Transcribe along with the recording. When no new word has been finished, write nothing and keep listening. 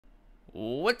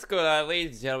What's going on,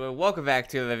 ladies and gentlemen? Welcome back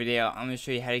to the video. I'm going to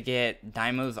show you how to get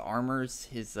Daimyo's armors,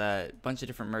 his bunch of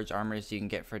different merge armors you can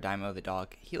get for Daimyo the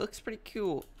dog. He looks pretty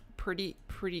cool, pretty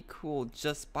cool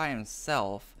just by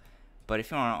himself, but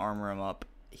if you want to armor him up,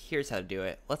 here's how to do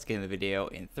it. Let's get in the video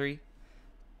in 3,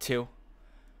 2,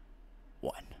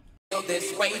 1.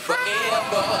 This way forever.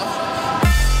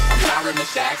 I'm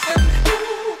Miss Jackson.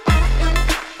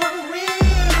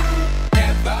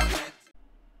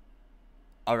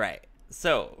 Alright,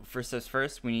 so first things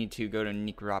first, we need to go to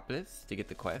Necropolis to get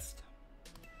the quest.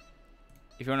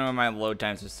 If you want to know why my load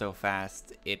times are so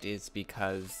fast, it is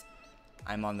because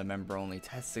I'm on the member-only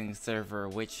testing server,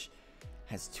 which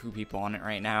has 2 people on it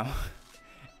right now,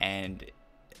 and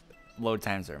load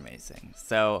times are amazing.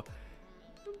 So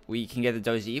we can get the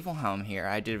Doji Evil Helm here.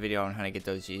 I did a video on how to get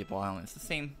Doji Evil Helm. It's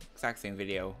the exact same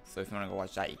video, so if you want to go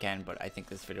watch that, you can, but I think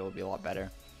this video will be a lot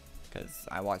better, because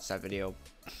I watched that video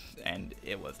and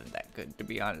it wasn't that good, to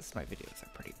be honest. My videos are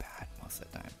pretty bad most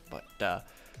of the time. But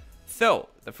so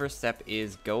the first step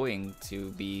is going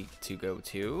to be to go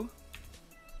to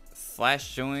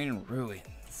 /join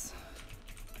ruins.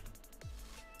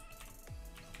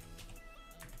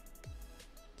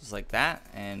 Just like that,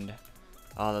 and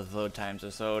oh, those load times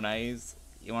are so nice.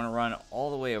 You want to run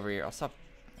all the way over here. I'll stop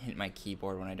hitting my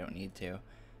keyboard when I don't need to,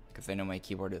 because I know my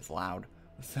keyboard is loud.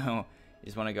 So you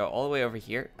just want to go all the way over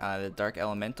here. The Dark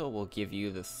Elemental will give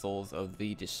you the Souls of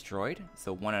the Destroyed.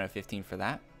 So 1 out of 15 for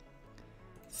that.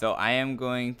 So I am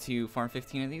going to farm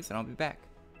 15 of these and I'll be back.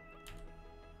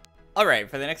 Alright,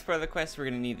 for the next part of the quest, we're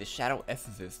going to need the Shadow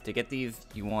Essences. To get these,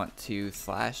 you want to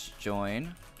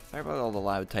 /join. Sorry about all the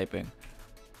loud typing.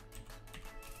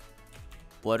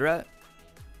 Blood Rat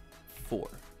 4.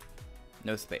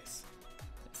 No space.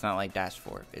 It's not like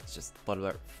 -4, it's just Blood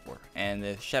Rat 4. And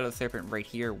the Shadow Serpent right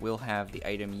here will have the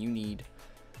item you need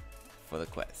for the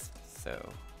quest.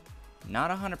 So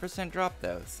not 100% drop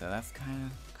though, so that's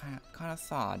kind of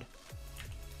sod.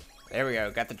 There we go,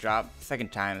 got the drop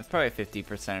second time. It's probably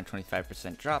 50% or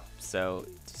 25% drop, so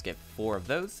just get 4 of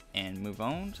those and move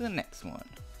on to the next one.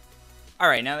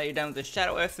 Alright, now that you're done with the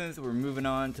Shadow Essence, we're moving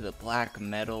on to the Black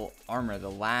Metal Armor, the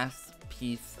last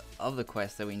piece of the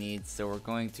quest that we need. So we're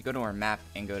going to go to our map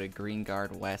and go to Green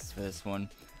Guard West for this one.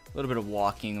 A little bit of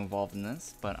walking involved in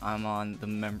this, but I'm on the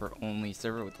member only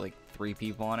server with like 3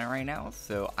 people on it right now,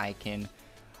 so I can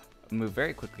move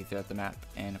very quickly throughout the map,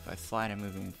 and if I slide, I'm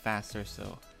moving faster,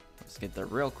 so let's get there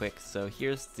real quick. So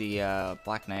here's the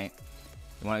Black Knight.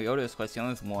 You want to go to this quest, you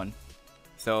only have 1.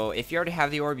 So if you already have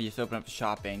the orb, you just open up the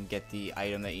shop and get the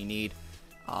item that you need.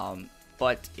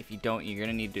 But if you don't, you're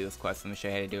going to need to do this quest. Let me show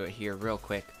you how to do it here real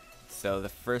quick. So the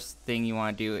first thing you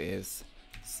want to do is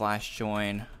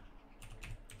 /join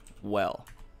well.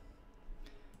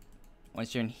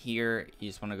 Once you're in here, you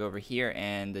just want to go over here,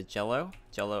 and the Jello,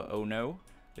 oh no.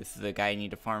 This is the guy you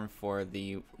need to farm for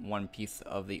the 1 piece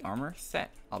of the armor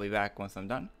set. I'll be back once I'm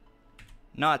done.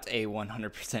 Not a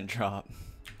 100% drop.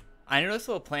 I noticed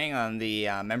while playing on the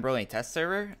member-only test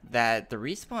server that the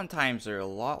respawn times are a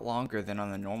lot longer than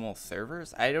on the normal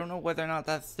servers. I don't know whether or not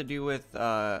that's to do with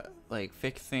like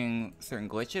fixing certain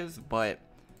glitches, but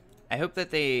I hope that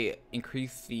they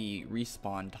increase the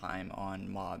respawn time on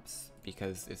mobs,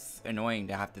 because it's annoying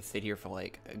to have to sit here for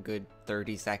like a good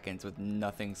 30 seconds with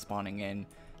nothing spawning in,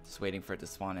 just waiting for it to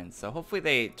spawn in. So hopefully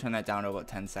they turn that down to about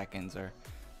 10 seconds or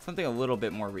something a little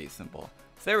bit more reasonable.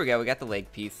 So there we go, we got the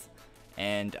leg piece.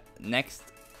 And next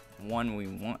one we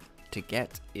want to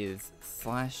get is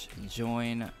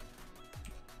 /join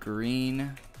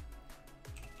green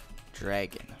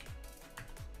dragon.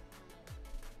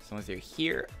 So once you're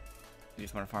here, you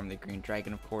just want to farm the green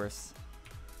dragon, of course,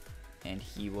 and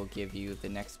he will give you the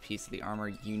next piece of the armor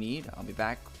you need. I'll be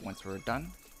back once we're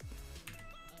done.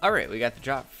 Alright, we got the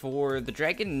drop for the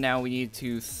dragon. Now we need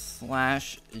to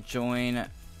 /join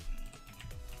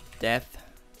death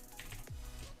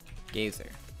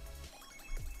Gazer.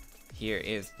 Here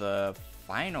is the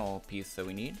final piece that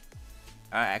we need.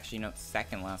 Actually, no,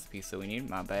 second last piece that we need,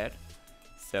 my bad.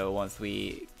 So once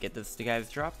we get this guy's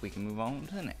drop, we can move on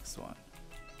to the next one.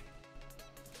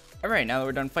 Alright, now that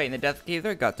we're done fighting the Death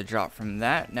Gazer, got the drop from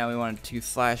that. Now we want to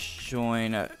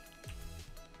 /join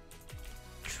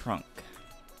trunk.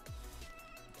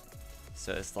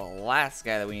 So it's the last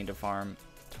guy that we need to farm.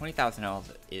 20,000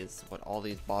 health is what all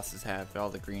these bosses have, all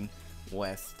the Green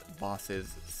West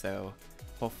bosses, so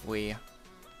hopefully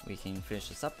we can finish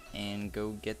this up and go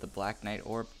get the Black Knight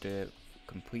orb to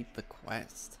complete the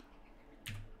quest.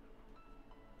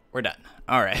 We're done.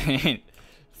 Alright,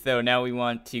 so now we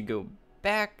want to go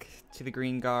back to the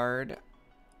Green Guard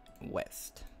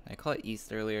West. I called it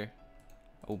East earlier.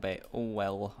 Oh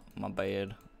well, my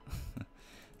bad.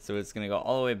 So it's gonna go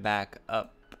all the way back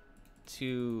up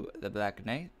to the Black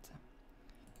Knight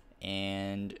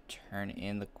and turn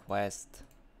in the quest.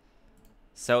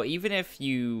 So even if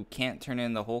you can't turn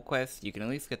in the whole quest, you can at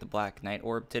least get the Black Knight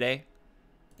orb today.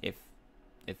 If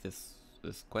this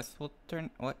quest will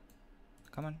turn, what?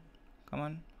 Come on, come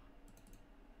on.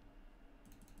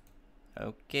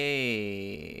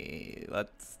 Okay,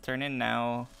 let's turn in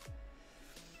now.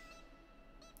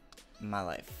 My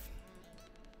life.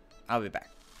 I'll be back.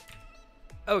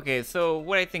 Okay, so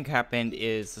what I think happened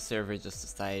is the server just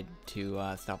decided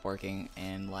to stop working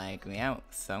and lag me out.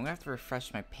 So I'm gonna have to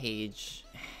refresh my page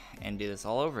and do this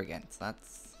all over again. So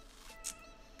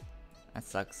that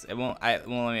sucks. It won't let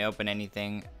me open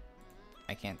anything.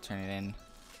 I can't turn it in.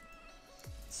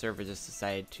 The server just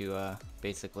decided to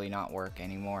basically not work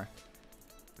anymore.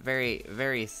 Very,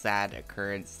 very sad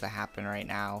occurrence to happen right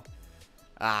now.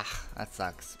 Ah, that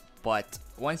sucks. But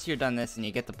once you're done this and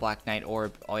you get the Black Knight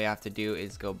orb, all you have to do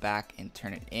is go back and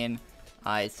turn it in.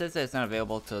 It says that it's not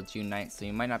available till June 9th, so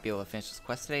you might not be able to finish this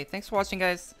quest today. Thanks for watching,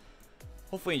 guys.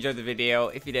 Hopefully you enjoyed the video.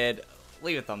 If you did,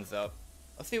 leave a thumbs up.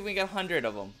 Let's see if we can get 100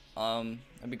 of them.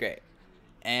 That'd be great.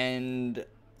 And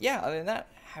yeah, other than that,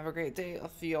 have a great day.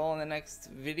 I'll see you all in the next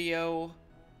video.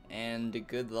 And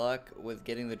good luck with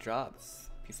getting the jobs.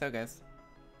 Peace out, guys.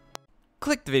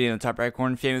 Click the video in the top right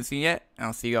corner if you haven't seen it yet, and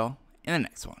I'll see you all in the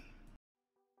next one.